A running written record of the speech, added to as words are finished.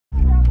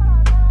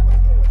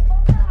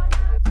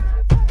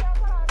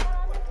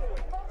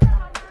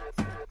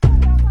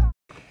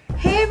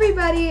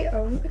everybody.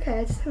 Okay,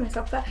 I just hit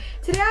myself that.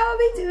 Today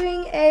I will be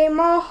doing a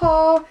mall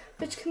haul,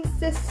 which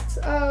consists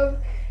of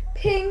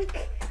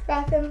Pink,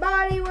 Bath &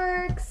 Body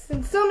Works,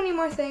 and so many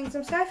more things.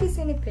 I'm sorry if you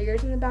see any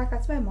figures in the back,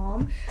 that's my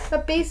mom.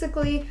 But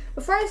basically,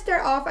 before I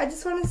start off, I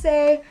just want to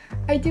say,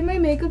 I did my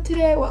makeup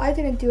today. Well, I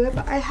didn't do it,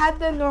 but I had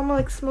the normal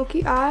like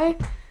smoky eye.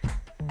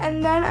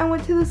 And then I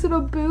went to this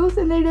little booth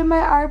and they did my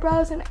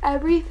eyebrows and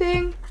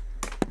everything.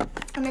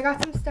 And I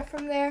got some stuff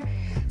from there.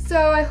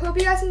 So I hope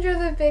you guys enjoy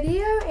the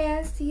video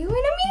and see you in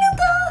a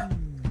minute.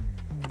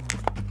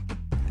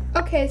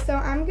 Okay, so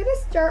I'm gonna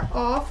start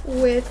off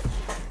with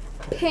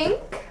Pink,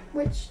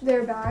 which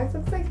their bags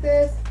looks like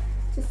this.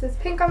 Just says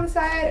Pink on the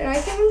side, and I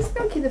think I'm just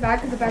gonna keep the bag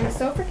because the bag is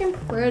so freaking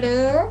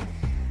pretty.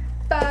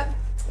 But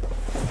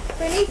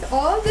beneath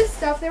all of this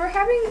stuff, they were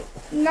having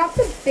not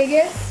the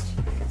biggest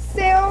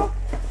sale,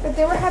 but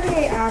they were having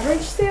an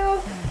average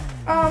sale.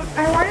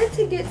 I wanted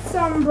to get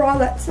some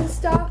bralettes and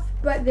stuff,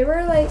 but they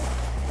were like,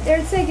 they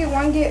would say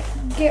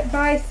get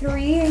buy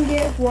three and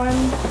get one,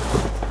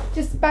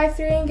 just buy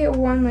three and get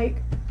one like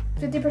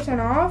 50%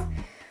 off.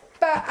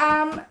 But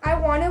I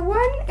wanted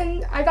one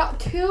and I got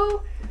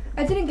two.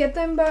 I didn't get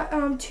them, but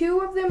two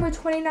of them were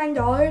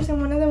 $29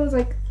 and one of them was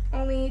like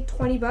only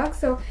 20 bucks.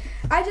 So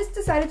I just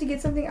decided to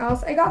get something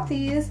else. I got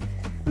these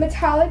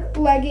metallic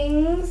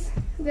leggings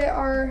that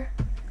are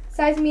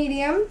size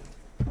medium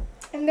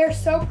and they're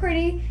so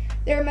pretty.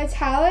 They're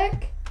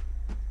metallic.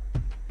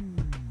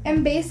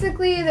 And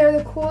basically, they're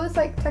the coolest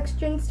like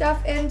texture and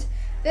stuff. And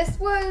this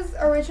was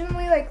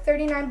originally like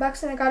 39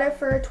 bucks and I got it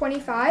for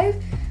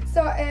 25.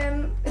 So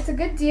it's a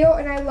good deal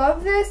and I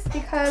love this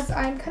because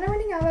I'm kind of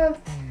running out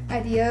of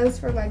ideas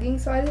for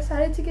leggings. So I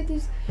decided to get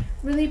these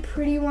really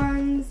pretty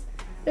ones.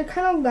 They're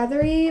kind of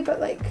leathery, but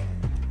like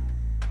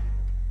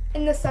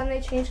in the sun they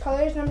change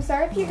colors. And I'm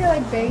sorry if you hear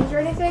like bangs or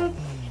anything.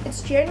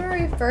 It's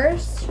January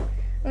 1st.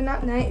 Well,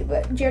 not night,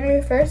 but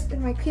January 1st,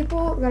 and like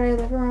people that I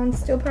live around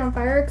still put on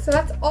fireworks, so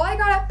that's all I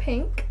got at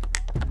Pink.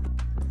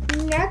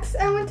 Next,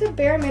 I went to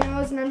Bare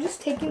Minerals, and I'm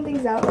just taking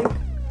things out like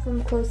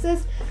from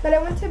closest, but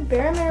I went to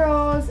Bare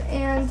Minerals,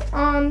 and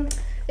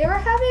they were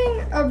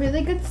having a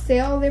really good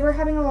sale. They were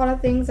having a lot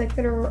of things like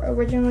that are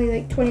originally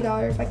like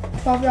 $20, like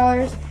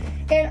 $12,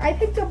 and I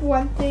picked up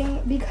one thing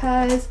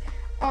because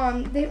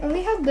they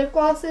only had lip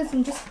glosses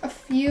and just a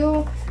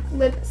few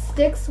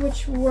lipsticks,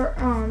 which were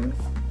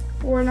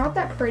not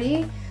that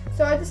pretty.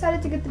 So I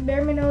decided to get the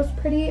Bare Minerals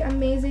Pretty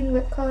Amazing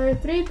Lip Color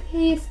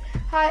 3-piece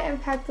High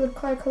Impact Lip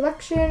Color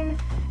Collection.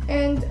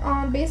 And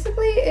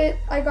basically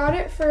I got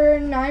it for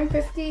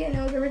 $9.50 and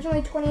it was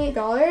originally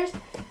 $28.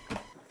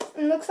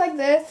 It looks like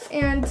this,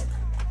 and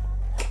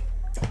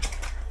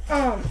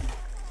let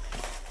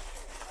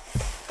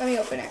me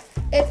open it.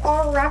 It's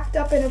all wrapped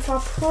up and it's all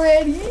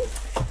pretty.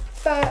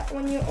 But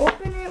when you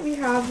open it, we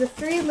have the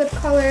 3 lip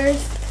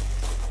colors.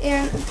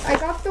 And I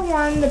got the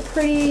one, the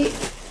pretty,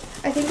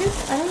 I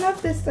don't know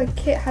if this like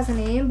kit has a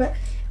name, but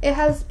it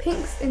has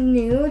pinks and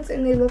nudes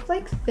and they look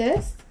like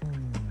this.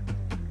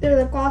 They're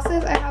lip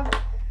glosses. I have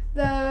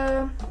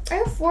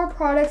 4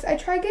 products. I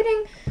try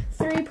getting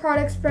 3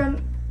 products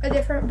from a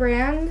different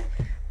brand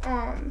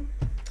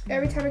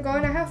every time I go,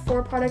 and I have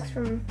 4 products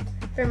from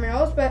Bare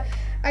Minerals, but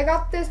I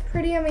got this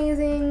pretty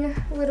amazing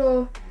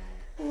little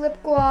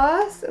lip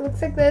gloss. It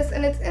looks like this,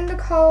 and it's in the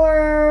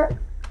color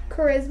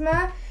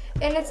Charisma,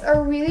 and it's a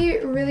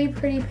really, really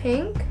pretty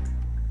pink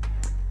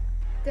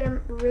that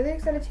I'm really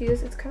excited to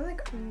use. It's kind of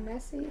like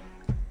messy.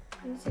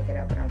 I'm gonna take it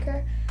out, but I don't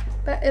care.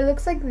 But it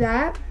looks like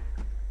that.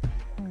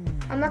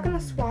 I'm not gonna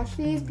swatch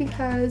these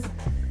because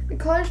the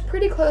color's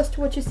pretty close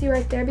to what you see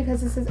right there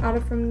because this is out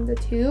of from the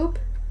tube.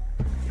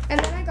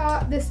 And then I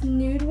got this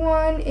nude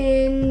one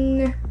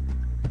in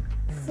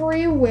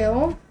Free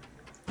Will.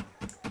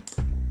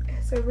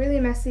 It's a really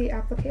messy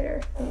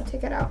applicator. Let me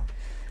take it out.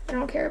 I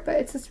don't care, but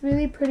it's this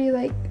really pretty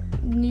like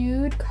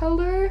nude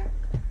color.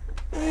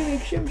 Let me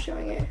make sure I'm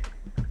showing it.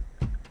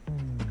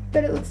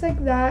 But it looks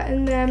like that,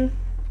 and then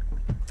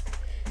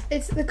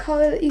it's the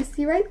color that you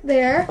see right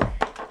there.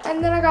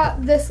 And then I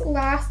got this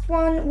last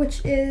one,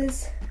 which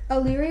is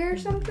Illyria or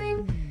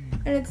something,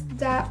 and it's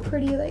that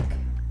pretty, like,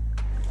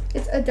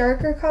 it's a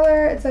darker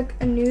color. It's like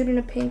a nude and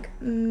a pink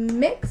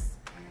mix,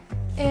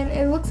 and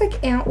it looks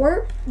like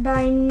Antwerp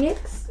by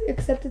NYX,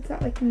 except it's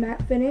not like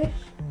matte finish.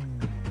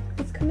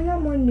 It's coming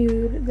out more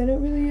nude than it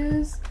really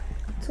is.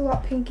 It's a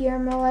lot pinkier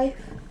in my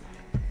life.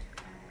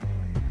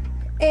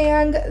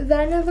 And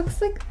then it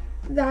looks like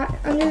that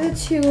under the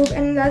tube,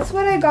 and that's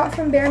what I got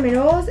from Bare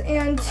Minerals.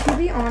 And to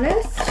be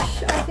honest,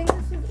 I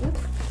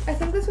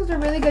think this was a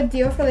really good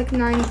deal for like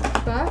 9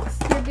 bucks.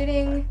 You're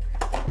getting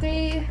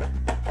 3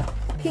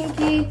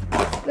 pinky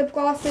lip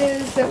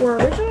glosses that were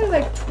originally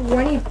like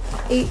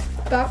 28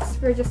 bucks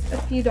for just a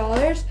few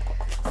dollars.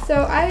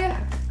 So I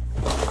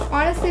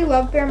honestly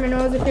love Bare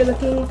Minerals if you're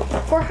looking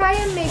for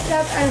high-end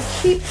makeup at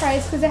a cheap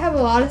price, because they have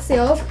a lot of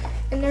sales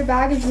and their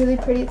bag is really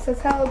pretty. It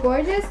says Hello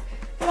Gorgeous.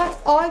 So that's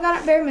all I got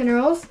at Bare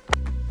Minerals.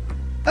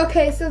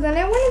 Okay, so then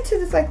I went into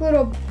this like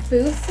little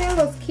booth thing,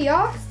 those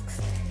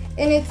kiosks,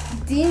 and it's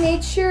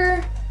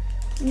Denature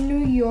New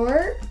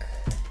York.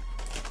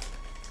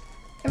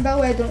 And by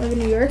the way, I don't live in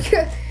New York.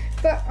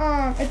 But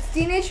it's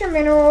Denature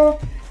Mineral.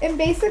 And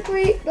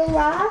basically the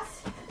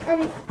last,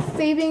 I'm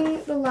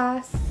saving the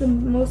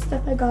most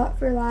stuff I got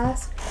for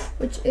last,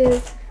 which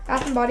is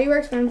Bath and Body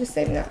Works, but I'm just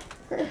saving that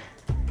for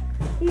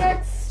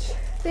next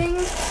thing.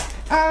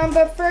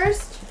 But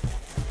first,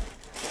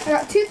 I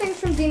got 2 things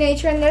from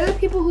Denature, and they're the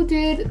people who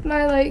did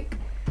my like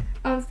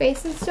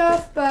face and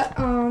stuff, but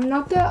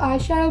not the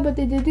eyeshadow, but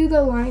they did do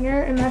the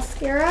liner and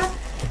mascara.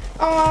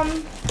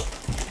 I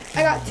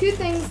got 2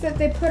 things that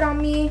they put on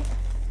me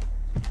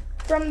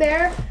from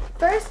there.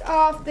 First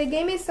off, they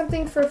gave me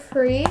something for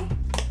free.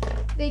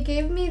 They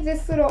gave me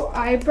this little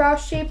eyebrow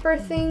shaper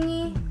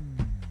thingy,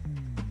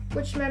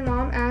 which my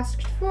mom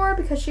asked for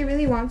because she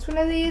really wants one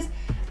of these.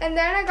 And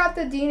then I got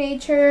the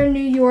Denature New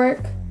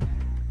York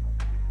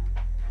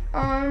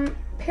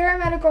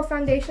Paramedical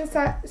Foundation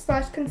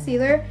slash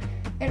Concealer.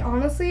 And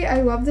honestly,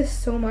 I love this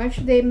so much.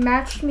 They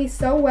matched me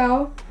so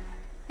well.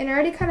 And I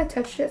already kind of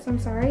touched it, so I'm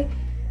sorry.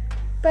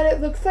 But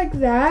it looks like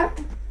that.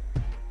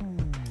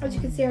 As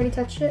you can see, I already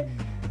touched it.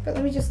 But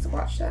let me just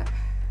watch that.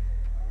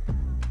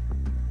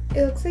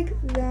 It looks like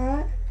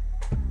that.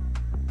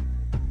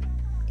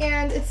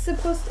 And it's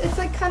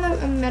like kind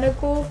of a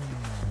medical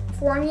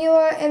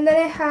formula. And then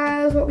it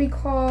has what we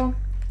call,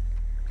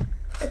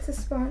 it's a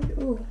sponge.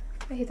 Ooh,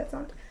 I hate that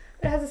sound.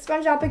 But it has a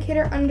sponge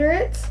applicator under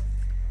it.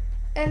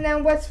 And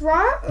then what's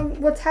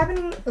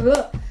happening,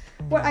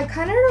 what I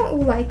kind of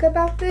don't like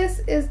about this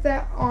is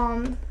that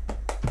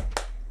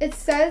it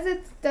says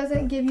it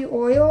doesn't give you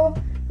oil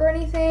or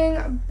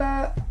anything,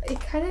 but it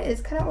kind of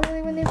is kind of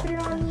oily when they put it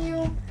on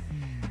you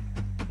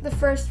the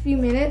first few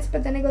minutes,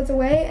 but then it goes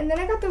away. And then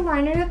I got the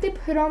liner that they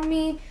put on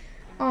me.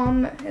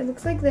 It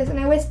looks like this, and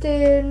I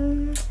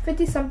wasted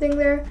 50 something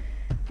there.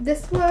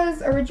 This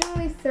was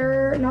originally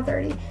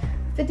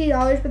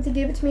 $50, but they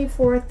gave it to me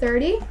for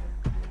 $30.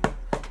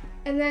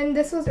 And then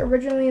this was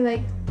originally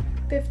like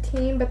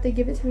 15, but they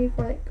give it to me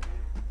for like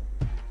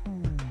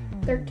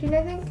 13,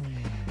 I think.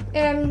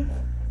 And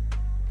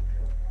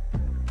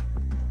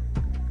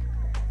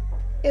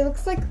it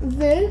looks like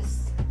this.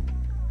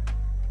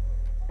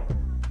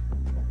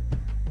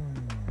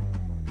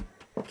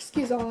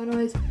 Excuse all the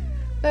noise.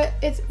 But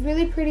it's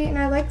really pretty, and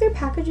I like their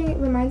packaging. It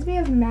reminds me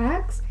of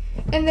MAC's,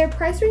 and their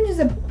price range is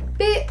a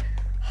bit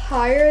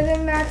higher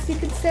than MAC's, you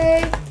could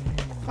say.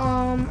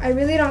 I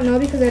really don't know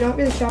because I don't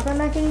really shop at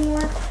MAC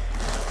anymore.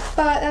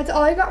 But that's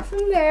all I got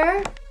from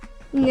there.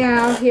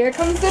 Now here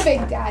comes the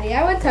big daddy.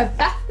 I went to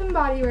Bath and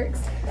Body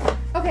Works.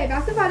 Okay,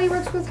 Bath and Body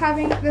Works was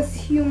having this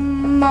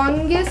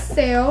humongous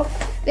sale.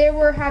 They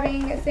were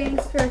having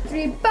things for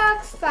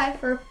 $3, 5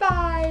 for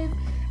 5,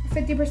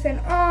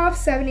 50% off,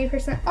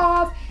 70%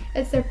 off.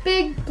 It's their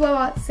big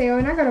blowout sale,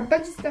 and I got a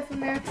bunch of stuff in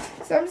there.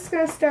 So I'm just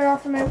gonna start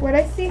off with what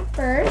I see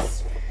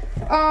first.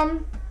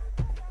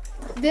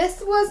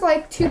 This was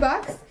like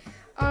 $2,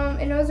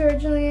 and it was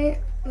originally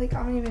like,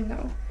 I don't even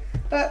know,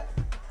 but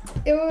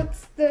it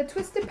was the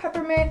Twisted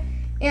Peppermint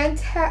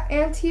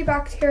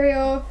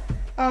antibacterial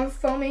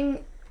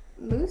foaming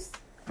mousse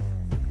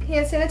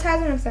hand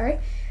sanitizer. I'm sorry.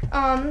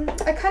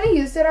 I kind of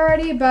used it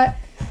already, but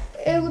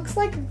it looks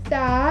like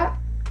that.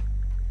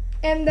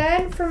 And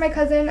then for my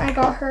cousin, I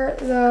got her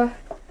the,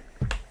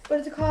 what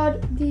is it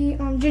called? The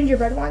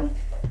gingerbread one.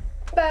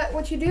 But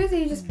what you do is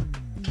you just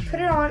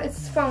put it on.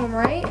 It's foam,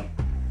 right?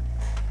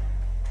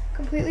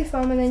 Completely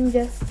foam, and then you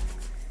just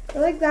go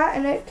like that,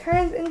 and it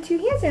turns into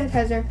hand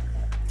sanitizer.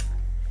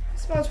 It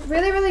smells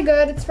really, really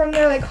good. It's from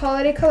their like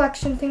holiday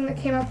collection thing that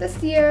came out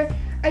this year.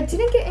 I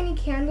didn't get any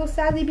candles,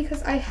 sadly,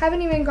 because I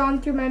haven't even gone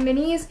through my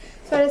minis,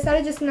 so I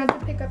decided just not to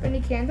pick up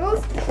any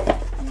candles.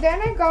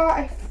 Then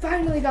I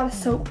finally got a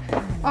soap.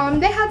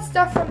 They had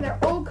stuff from their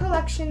old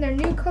collection, their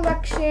new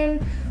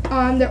collection,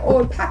 their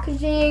old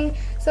packaging.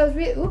 So I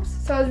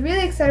was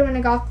really excited when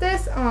I got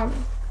this.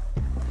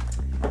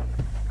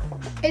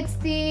 It's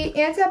the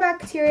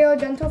antibacterial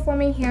gentle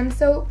foaming hand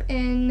soap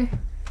in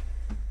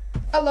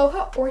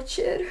Aloha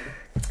Orchid,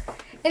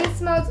 and it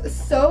smells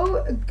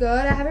so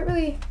good. I haven't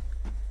really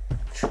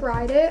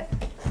tried it,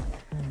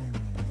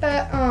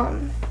 but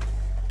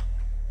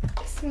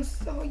it smells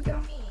so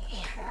yummy.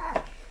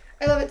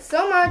 I love it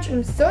so much.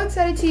 I'm so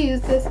excited to use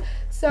this.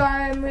 So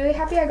I'm really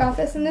happy I got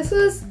this, and this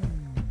was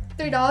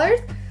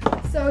 $3.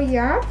 So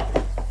yeah.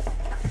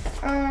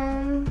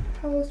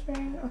 Hello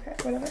Spring. Okay,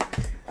 whatever.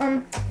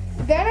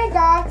 Then I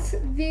got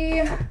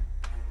the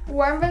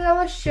Warm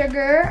Vanilla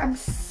Sugar. I'm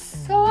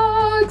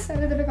so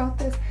excited that I got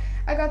this.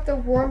 I got the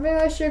Warm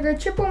Vanilla Sugar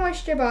Triple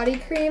Moisture Body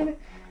Cream,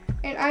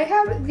 and I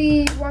have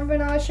the Warm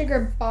Vanilla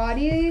Sugar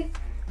Body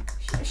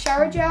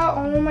Shower Gel.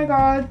 Oh my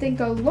god, thank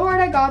the Lord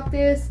I got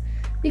this,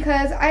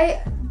 because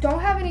I don't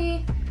have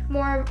any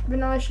more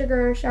Vanilla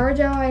Sugar Shower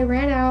Gel. I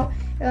ran out.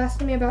 It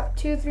lasted me about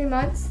 2-3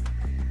 months.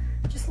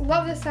 Just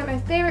love this scent. My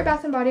favorite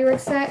Bath & Body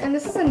Works scent. And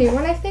this is a new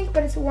one, I think,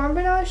 but it's Warm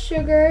Vanilla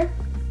Sugar.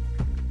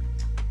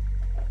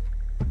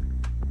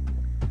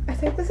 I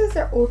think this is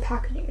their old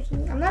packaging or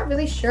something. I'm not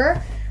really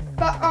sure.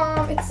 But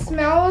it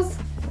smells,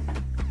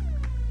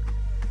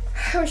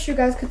 I wish you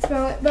guys could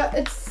smell it, but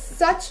it's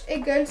such a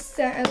good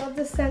scent. I love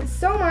this scent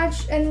so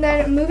much. And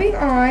then moving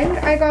on,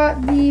 I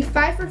got the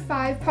 5 for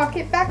 $5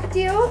 pocket back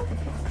deal.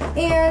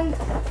 And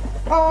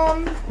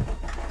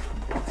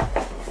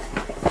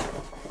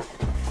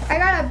I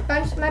got a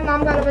bunch, my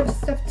mom got a bunch of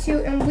stuff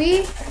too. And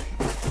we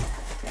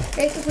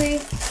basically,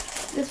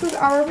 this was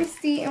our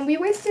receipt. And we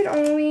wasted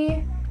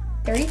only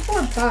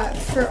 $34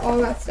 for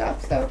all that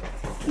stuff. So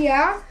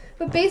yeah.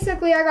 But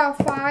basically, I got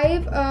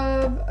 5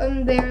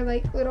 of their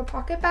like little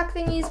pocket back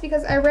thingies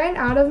because I ran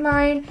out of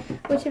mine,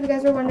 which if you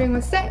guys were wondering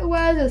what scent it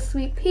was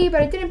Sweet Pea,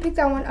 but I didn't pick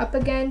that one up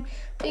again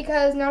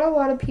because not a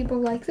lot of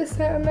people like this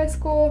scent in my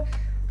school.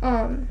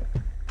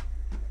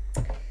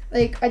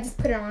 Like I just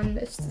put it on,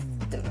 I just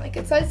didn't like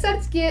it. So I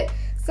decided to get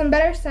some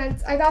better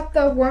scents. I got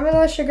the warm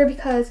vanilla sugar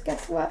because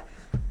guess what?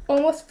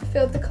 Almost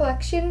fulfilled the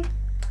collection.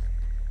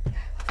 Yeah,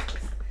 I love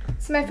this.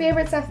 It's my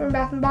favorite scent from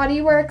Bath &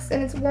 Body Works,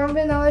 and it's warm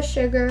vanilla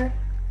sugar.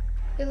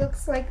 It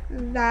looks like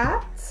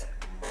that,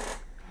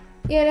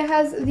 and it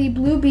has the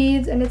blue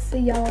beads, and it's the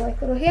yellow like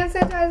little hand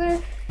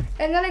sanitizer.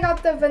 And then I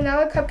got the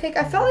vanilla cupcake.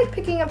 I felt like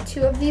picking up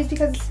 2 of these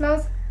because it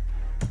smells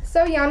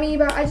so yummy,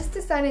 but I just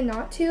decided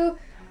not to.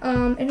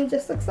 And it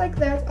just looks like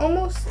that. It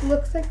almost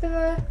looks like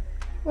the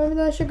warm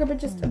vanilla sugar, but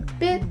just a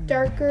bit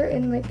darker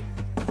in like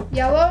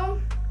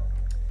yellow.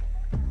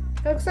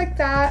 It looks like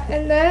that.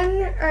 And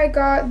then I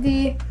got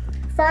the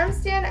Farm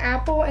Stand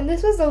apple, and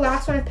this was the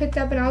last one I picked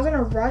up, and I was in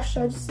a rush,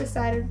 so I just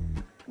decided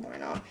why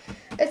not.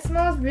 It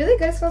smells really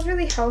good. It smells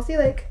really healthy.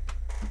 Like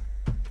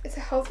it's a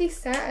healthy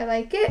scent. I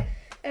like it.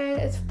 And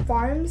it's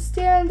Farm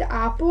Stand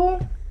apple.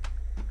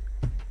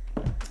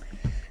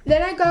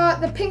 Then I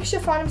got the pink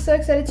chiffon. I'm so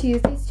excited to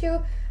use these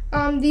two.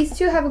 These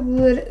two have a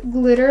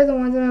glitter, the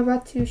ones I'm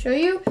about to show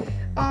you.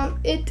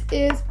 It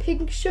is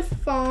pink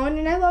chiffon,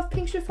 and I love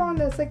pink chiffon.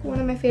 That's like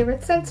one of my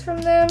favorite scents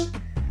from them.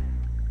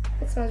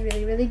 It smells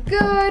really, really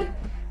good.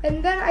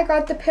 And then I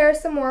got the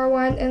Paris Amour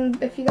one,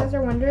 and if you guys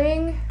are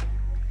wondering,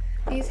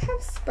 these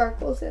have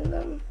sparkles in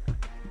them.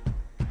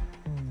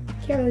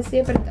 Can't really see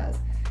it, but it does.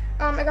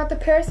 I got the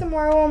Paris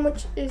Amour one,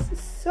 which is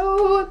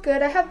so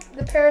good. I have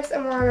the Paris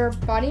Amour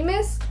body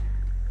mist.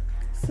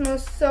 It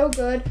smells so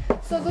good.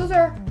 So those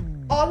are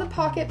all the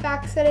pocket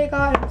backs that I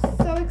got. I'm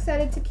so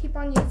excited to keep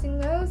on using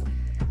those.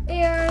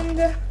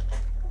 And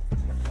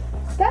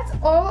that's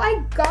all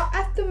I got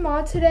at the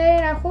mall today,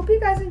 and I hope you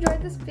guys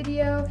enjoyed this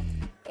video.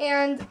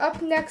 And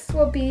up next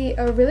will be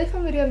a really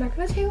fun video. I'm not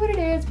going to tell you what it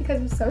is because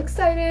I'm so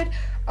excited.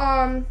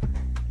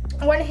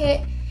 One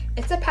hint,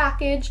 it's a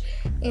package.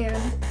 And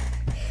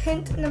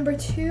hint number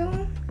 2,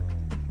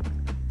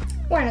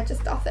 why not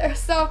just stop there?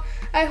 So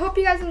I hope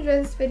you guys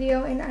enjoyed this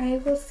video, and I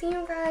will see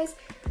you guys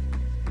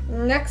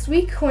next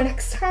week or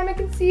next time I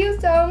can see you.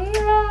 So